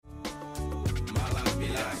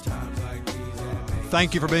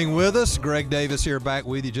Thank you for being with us. Greg Davis here, back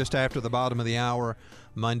with you just after the bottom of the hour.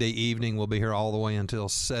 Monday evening, we'll be here all the way until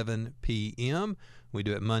 7 p.m. We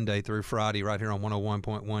do it Monday through Friday right here on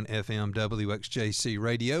 101.1 FM WXJC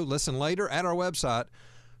Radio. Listen later at our website,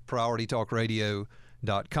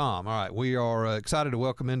 PriorityTalkRadio.com. All right, we are excited to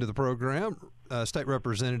welcome into the program State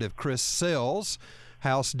Representative Chris Sells,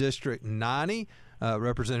 House District 90.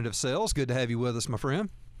 Representative Sells, good to have you with us, my friend.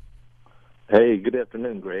 Hey, good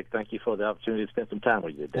afternoon, Greg. Thank you for the opportunity to spend some time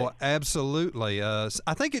with you today. Well, absolutely. I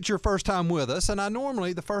think it's your first time with us, and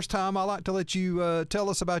the first time I like to let you tell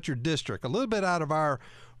us about your district, a little bit out of our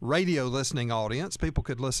radio listening audience. People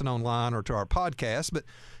could listen online or to our podcast, but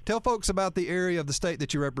tell folks about the area of the state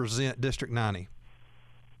that you represent, District 90.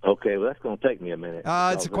 Okay, well, that's going to take me a minute.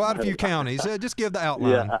 It's quite a few counties. Just give the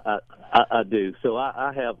outline. Yeah, I do. So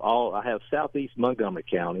I have southeast Montgomery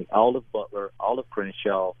County, all of Butler, all of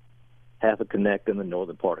Crenshaw, half a Connect in the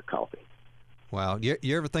northern part of Coffee. Wow. You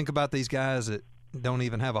ever think about these guys that don't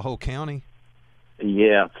even have a whole county?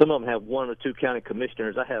 Yeah, some of them have one or two county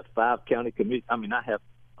commissioners. I have 5 county commissioners. I mean, I have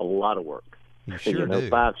a lot of work. You sure do.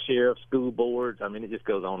 5 sheriffs, school boards. I mean, it just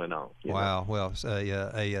goes on and on. Wow. Well, it's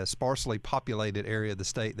a sparsely populated area of the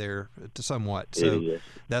state there, somewhat. So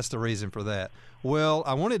that's the reason for that. Well,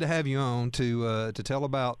 I wanted to have you on to tell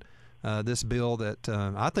about this bill that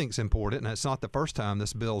I think is important, and it's not the first time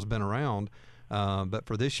this bill's been around, but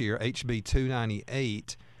for this year, HB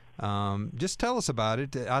 298. Just tell us about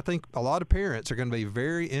it. I think a lot of parents are going to be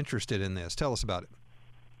very interested in this. Tell us about it.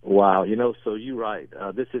 Wow, so you're right.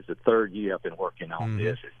 This is the third year I've been working on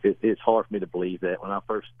this. It's hard for me to believe that. When I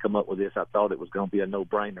first come up with this, I thought it was going to be a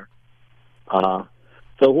no-brainer.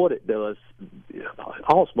 So what it does,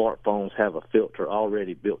 all smartphones have a filter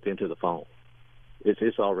already built into the phone.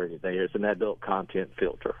 It's already there. It's an adult content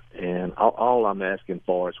filter. And all I'm asking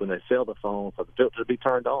for is when they sell the phone, for the filter to be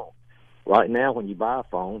turned on. Right now, when you buy a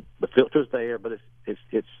phone, the filter's there, but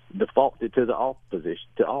it's defaulted to the off position,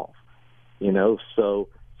 to off. So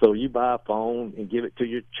you buy a phone and give it to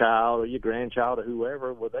your child or your grandchild or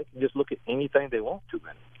whoever, well, they can just look at anything they want to in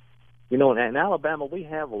it. And in Alabama, we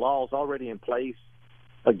have laws already in place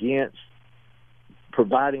against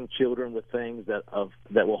providing children with things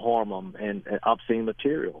that will harm them and obscene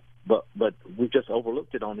material. But we've just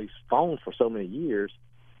overlooked it on these phones for so many years,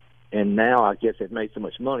 and now I guess they've made so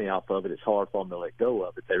much money off of it, it's hard for them to let go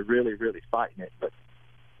of it. They're really, really fighting it, but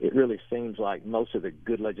it really seems like most of the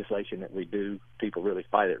good legislation that we do, people really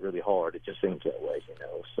fight it really hard. It just seems that way,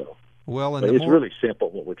 So, well, and it's really simple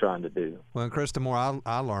what we're trying to do. Well, and Chris, the more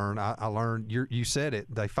I learned. You said it.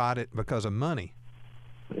 They fight it because of money.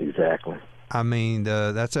 Exactly. I mean,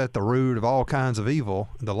 that's at the root of all kinds of evil,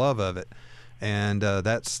 the love of it, and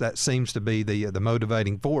that seems to be the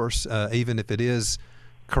motivating force, even if it is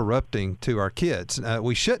corrupting to our kids.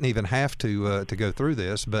 We shouldn't even have to go through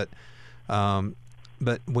this, but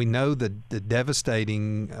we know the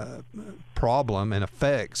devastating problem and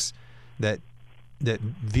effects that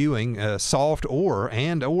viewing soft or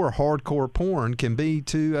hardcore porn can be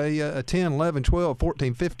to a 10, 11, 12,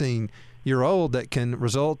 14, 15-year-old that can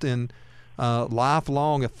result in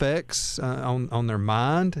lifelong effects on their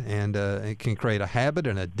mind, and it can create a habit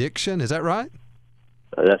and addiction. Is that right?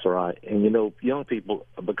 That's right. And, young people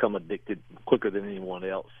become addicted quicker than anyone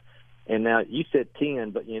else. And now you said 10,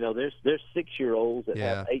 but, there's 6-year-olds that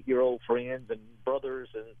have 8-year-old friends and brothers,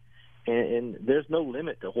 and there's no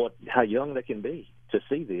limit to how young they can be to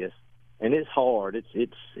see this. And it's hard.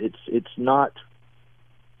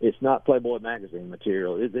 It's not Playboy magazine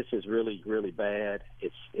material. This is really, really bad.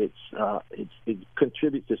 It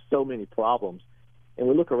contributes to so many problems. And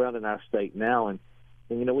we look around in our state now, and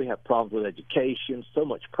we have problems with education, so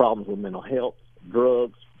much problems with mental health,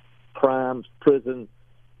 drugs, crimes, prison.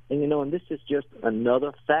 And this is just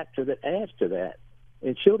another factor that adds to that.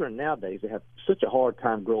 And children nowadays, they have such a hard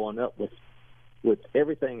time growing up with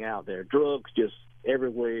everything out there. Drugs just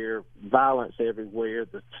everywhere, violence everywhere,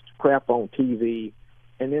 the crap on TV,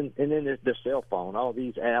 and then there's the cell phone, all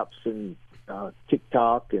these apps and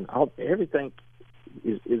TikTok and everything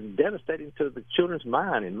is devastating to the children's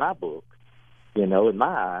mind in my book, in my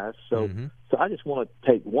eyes. So so I just want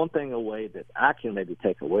to take one thing away that I can maybe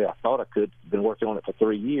take away. I thought I could. Been working on it for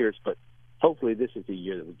 3 years, but hopefully this is the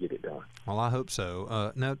year that we get it done. Well, I hope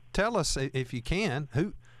so. Now, tell us, if you can,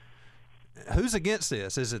 who's against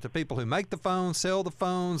this? Is it the people who make the phones, sell the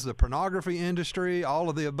phones, the pornography industry, all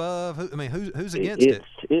of the above? Who's against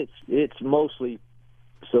it? It's mostly.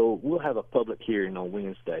 So we'll have a public hearing on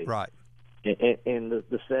Wednesday. Right. And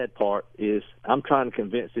the sad part is I'm trying to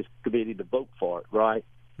convince this committee to vote for it, right?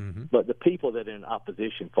 Mm-hmm. But the people that are in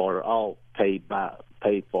opposition for it are all paid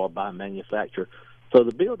for by a manufacturer. So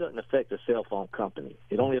the bill doesn't affect the cell phone company.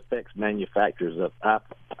 It only affects manufacturers of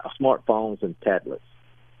smartphones and tablets.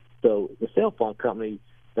 So the cell phone company,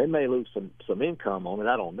 they may lose some income on it,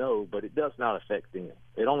 I don't know, but it does not affect them.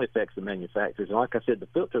 It only affects the manufacturers. And like I said, the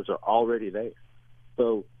filters are already there.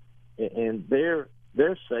 So, and they're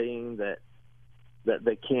saying that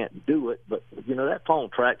they can't do it, but, you know, that phone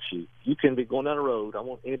tracks you. You can be going down the road. I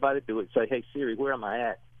want anybody to do it. Say, hey, Siri, where am I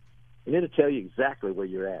at? And it'll tell you exactly where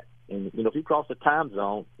you're at. And, you know, if you cross the time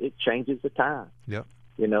zone, it changes the time. Yep.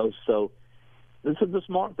 You know, so this is the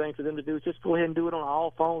smart thing for them to do is just go ahead and do it on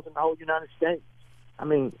all phones in the whole United States. I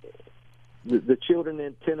mean, the children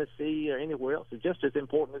in Tennessee or anywhere else are just as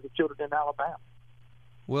important as the children in Alabama.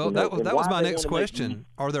 Well, you know, that was my next question.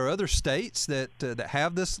 Are there other states that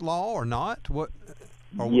have this law or not?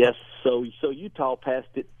 Yes. So Utah passed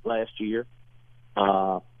it last year,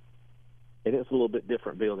 and it's a little bit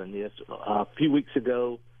different bill than this. A few weeks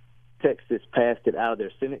ago, Texas passed it out of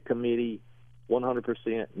their Senate committee,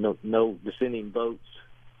 100%, no dissenting votes,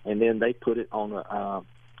 and then they put it on a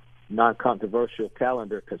non-controversial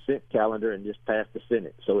consent calendar, and just passed the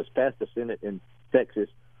Senate. So it's passed the Senate in Texas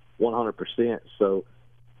 100%. So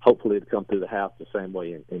hopefully it'll come through the House the same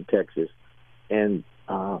way in Texas. And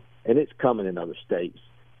it's coming in other states.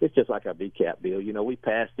 It's just like our VCAP bill. You know, we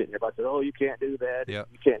passed it, and everybody said, oh, you can't do that. Yep.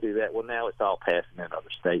 You can't do that. Well, now it's all passing in other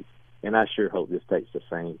states. And I sure hope this takes the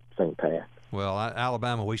same path. Well,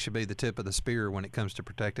 Alabama, we should be the tip of the spear when it comes to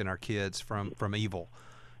protecting our kids from evil.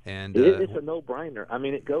 And it's a no-brainer. I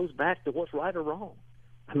mean, it goes back to what's right or wrong.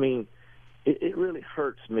 I mean, it really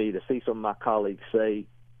hurts me to see some of my colleagues say,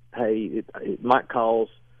 hey, it might cause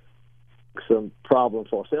some problems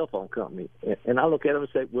for a cell phone company. And I look at them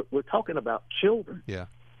and say, we're talking about children. Yeah.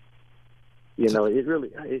 You know,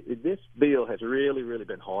 this bill has really, really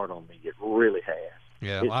been hard on me. It really has.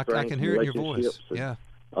 Yeah, well, I can hear it in your voice. Yeah.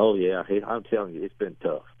 Oh, yeah. I'm telling you, it's been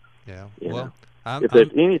tough. Yeah. Well, if there's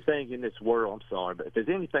anything in this world, I'm sorry, but if there's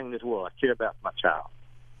anything in this world I care about, my child.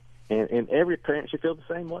 And every parent should feel the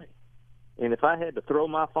same way. And if I had to throw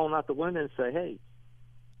my phone out the window and say, hey,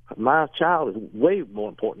 my child is way more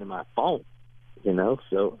important than my phone, you know,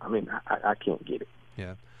 so, I mean, I can't get it.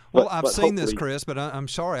 Yeah. Well, I've seen this, Chris, but I'm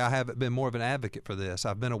sorry I haven't been more of an advocate for this.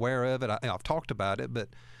 I've been aware of it. I've talked about it, but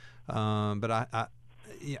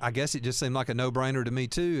I guess it just seemed like a no-brainer to me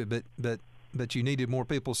too. But you needed more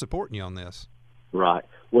people supporting you on this. Right.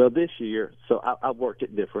 Well, this year, so I've worked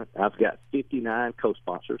it different. I've got 59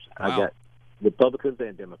 co-sponsors. Wow. I've got Republicans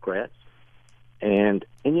and Democrats, and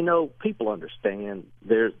you know, people understand.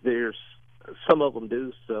 There's some of them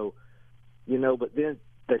do so, you know, but then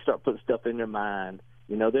they start putting stuff in their mind.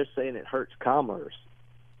 You know, they're saying it hurts commerce.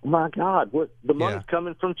 My God, the money's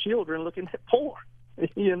coming from children looking at porn.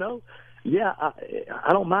 You know, yeah,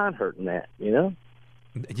 I don't mind hurting that. You know.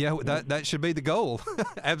 Yeah, that should be the goal.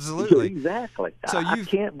 Absolutely. Exactly. So I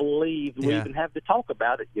can't believe we even have to talk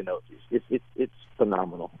about it. You know, it's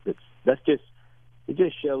phenomenal. It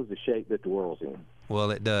just shows the shape that the world's in.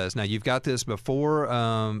 Well, it does. Now, you've got this before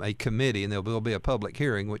a committee, and there will be a public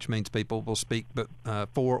hearing, which means people will speak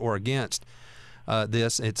for or against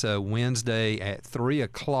this. It's a Wednesday at 3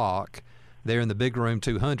 o'clock there in the big room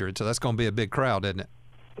 200. So that's going to be a big crowd, isn't it?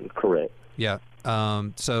 Correct. Yeah.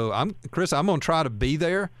 So Chris, I'm going to try to be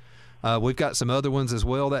there. We've got some other ones as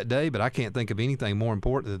well that day, but I can't think of anything more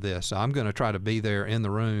important than this. So I'm going to try to be there in the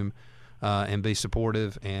room and be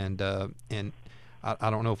supportive. And I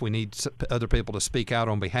don't know if we need other people to speak out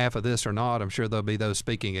on behalf of this or not. I'm sure there'll be those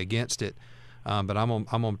speaking against it. But I'm going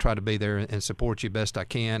to try to be there and support you best I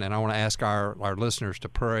can. And I want to ask our listeners to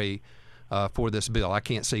pray for this bill. I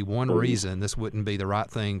can't see one reason this wouldn't be the right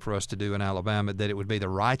thing for us to do in Alabama, that it would be the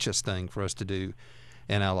righteous thing for us to do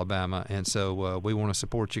in Alabama. And so we want to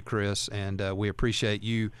support you, Chris, and we appreciate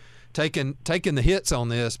you taking the hits on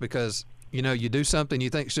this, because, you know, you do something you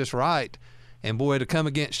think's just right, and boy, it'll come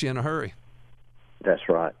against you in a hurry. That's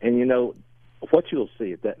right. And, you know, what you'll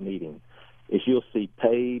see at that meeting is you'll see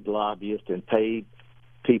paid lobbyists and paid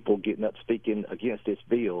people getting up speaking against this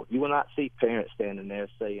bill. You will not see parents standing there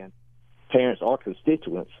saying, parents or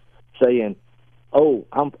constituents saying, "Oh,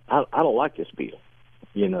 I don't like this bill."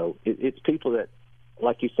 You know, it's people that,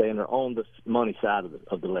 like you saying, are on the money side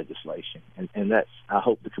of the legislation, and that's, I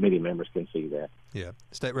hope the committee members can see that. Yeah,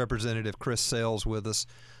 State Representative Chris Sells with us.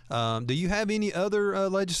 Do you have any other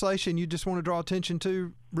legislation you just want to draw attention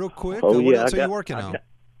to, real quick? Oh, what yeah, else are you working on?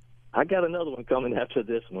 I got another one coming after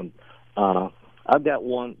this one. I've got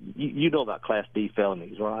one. You know about Class D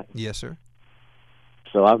felonies, right? Yes, sir.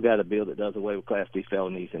 So I've got a bill that does away with Class D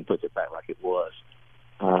felonies and puts it back like it was.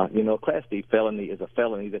 You know, Class D felony is a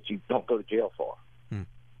felony that you don't go to jail for.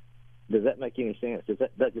 Does that make any sense?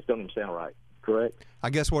 That just don't even sound right? correct? I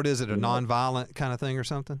guess, what is it, a nonviolent kind of thing or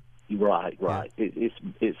something? Right. Yeah.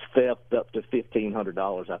 It's theft up to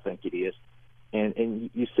 $1,500, I think it is, and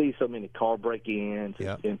you see so many car break-ins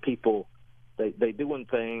and people they doing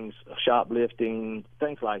things, shoplifting,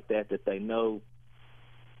 things like that they know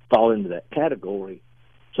fall into that category,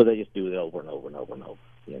 so they just do it over and over and over and over.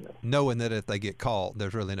 Knowing that if they get caught,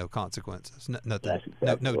 there's really no consequences, nothing,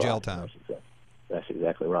 no jail time. That's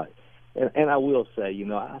exactly right. And I will say,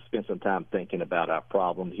 I spent some time thinking about our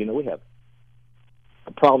problems. We have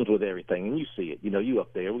problems with everything, and you see it. You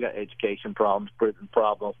up there, we got education problems, prison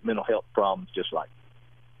problems, mental health problems, just like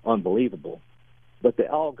unbelievable. But they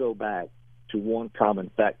all go back to one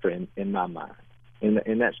common factor in my mind,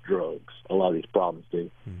 and that's drugs. A lot of these problems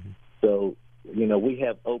do. Mm-hmm. So, we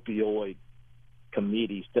have opioid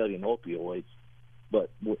committees studying opioids, but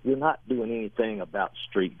we're not doing anything about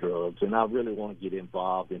street drugs, and I really want to get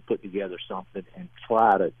involved and put together something and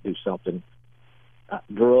try to do something.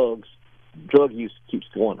 Drug use keeps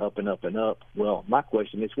going up and up and up. Well, my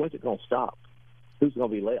question is, when's it going to stop? Who's going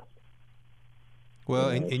to be left? Well,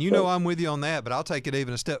 and I'm with you on that, but I'll take it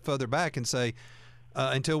even a step further back and say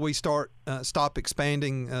until we stop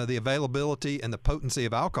expanding the availability and the potency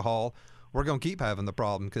of alcohol, we're going to keep having the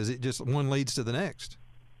problem because it just one leads to the next.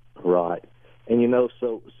 Right. And,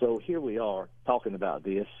 so here we are talking about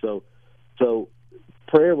this. So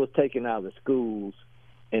prayer was taken out of the schools,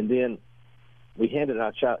 and then we handed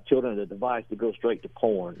our children a device to go straight to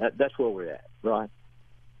porn. That's where we're at, right?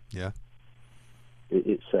 Yeah.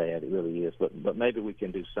 It's sad. It really is. But maybe we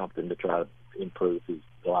can do something to try to improve the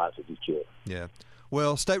lives of these children. Yeah.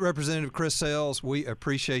 Well, State Representative Chris Sells, we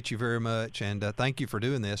appreciate you very much, and thank you for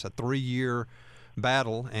doing this, a 3-year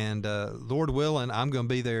battle. And Lord willing, I'm going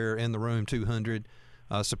to be there in the room 200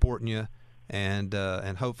 supporting you. And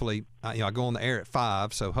hopefully, I go on the air at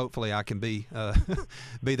 5, so hopefully I can be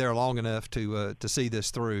be there long enough to see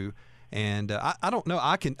this through. And I don't know,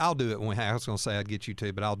 I'll do it when I was going to say I'd get you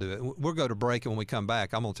to, but I'll do it. We'll go to break, and when we come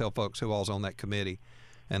back, I'm going to tell folks who all's on that committee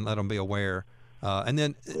and let them be aware. And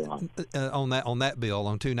then on that bill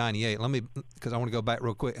on 298, because I want to go back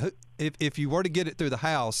real quick. If you were to get it through the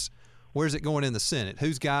House, where's it going in the Senate?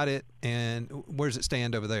 Who's got it, and where does it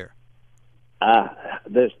stand over there?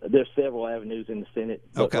 There's several avenues in the Senate,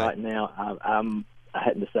 but right now I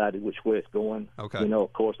hadn't decided which way it's going. Okay.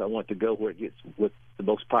 Of course, I want to go where it gets with the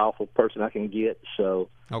most powerful person I can get. So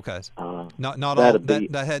okay, not all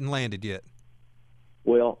that hadn't landed yet.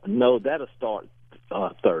 Well, no, that'll start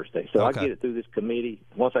Thursday. So I get it through this committee.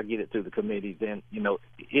 Once I get it through the committee, then it'll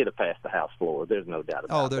pass the House floor. There's no doubt about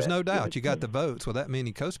that. Oh, there's no doubt. You got the votes with that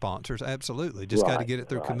many co-sponsors. Absolutely, just got to get it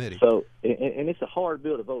through committee. So, and it's a hard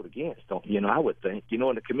bill to vote against. I would think. In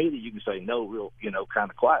the committee you can say no, real, kind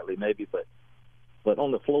of quietly maybe, but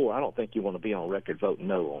on the floor, I don't think you want to be on record voting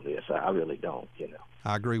no on this. I really don't.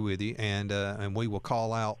 I agree with you, and we will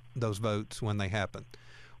call out those votes when they happen.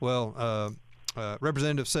 Well.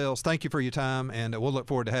 Representative Sells, thank you for your time, and we'll look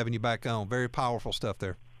forward to having you back on. Very powerful stuff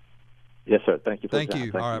there. Yes, sir. Thank you for your time.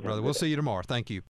 Thank you. All right, brother. We'll see you tomorrow. Thank you.